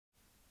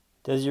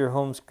Does your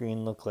home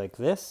screen look like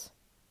this?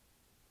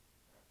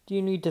 Do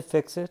you need to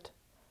fix it?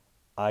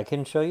 I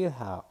can show you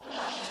how.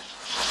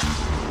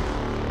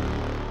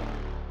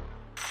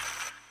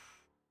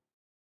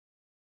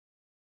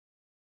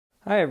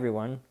 Hi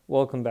everyone,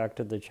 welcome back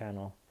to the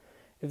channel.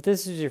 If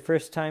this is your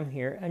first time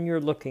here and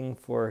you're looking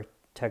for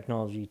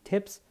technology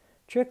tips,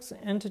 tricks,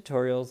 and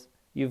tutorials,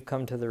 you've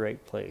come to the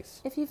right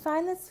place. If you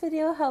find this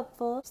video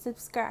helpful,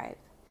 subscribe.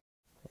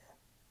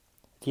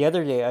 The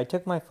other day I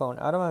took my phone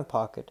out of my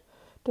pocket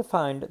to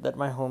find that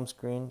my home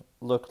screen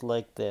looked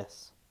like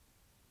this.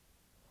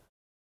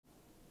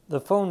 The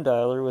phone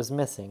dialer was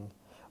missing.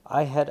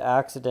 I had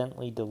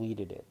accidentally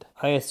deleted it.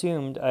 I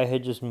assumed I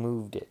had just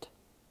moved it.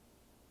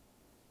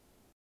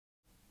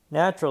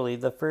 Naturally,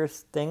 the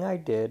first thing I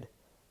did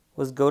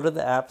was go to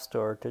the App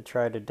Store to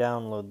try to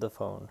download the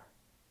phone.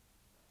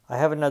 I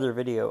have another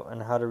video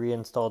on how to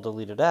reinstall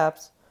deleted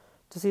apps.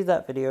 To see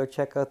that video,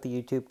 check out the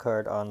YouTube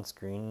card on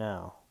screen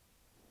now.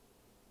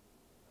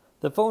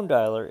 The phone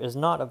dialer is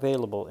not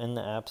available in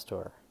the App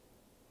Store.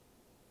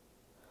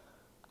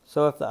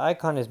 So if the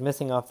icon is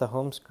missing off the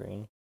home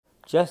screen,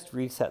 just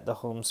reset the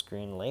home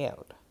screen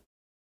layout.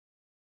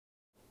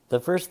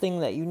 The first thing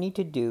that you need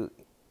to do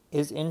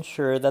is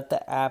ensure that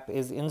the app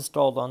is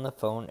installed on the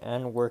phone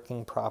and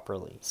working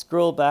properly.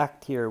 Scroll back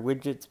to your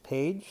widgets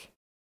page.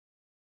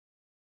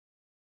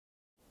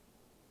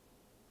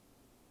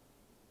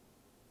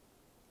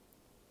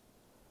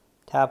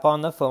 Tap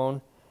on the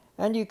phone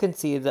and you can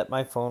see that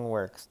my phone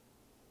works.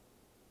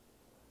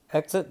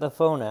 Exit the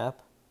phone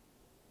app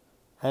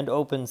and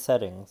open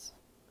Settings.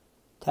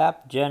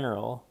 Tap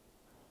General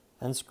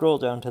and scroll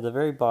down to the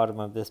very bottom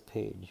of this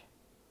page.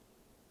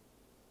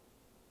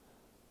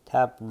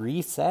 Tap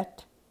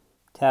Reset.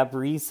 Tap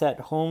Reset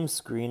Home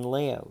Screen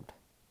Layout.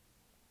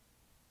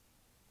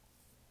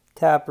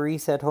 Tap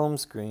Reset Home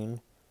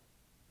Screen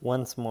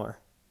once more.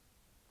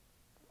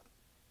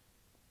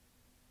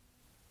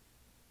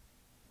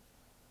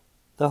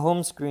 The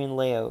home screen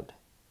layout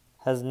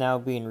has now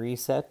been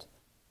reset.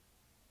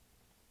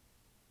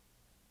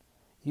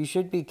 You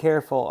should be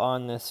careful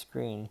on this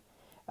screen,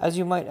 as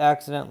you might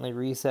accidentally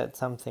reset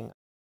something.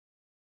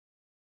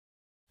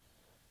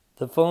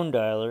 The phone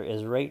dialer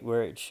is right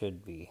where it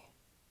should be.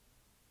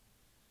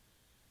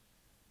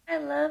 I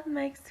love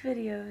Mike's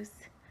videos.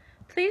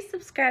 Please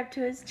subscribe to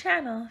his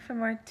channel for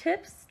more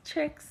tips,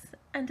 tricks,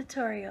 and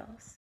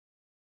tutorials.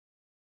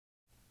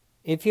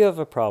 If you have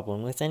a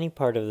problem with any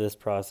part of this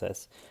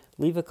process,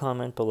 leave a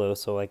comment below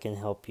so I can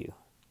help you.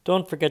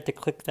 Don't forget to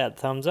click that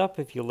thumbs up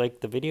if you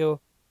liked the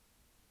video.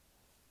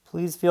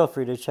 Please feel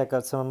free to check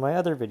out some of my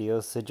other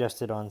videos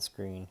suggested on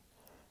screen.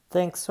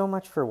 Thanks so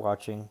much for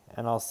watching,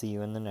 and I'll see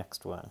you in the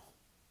next one.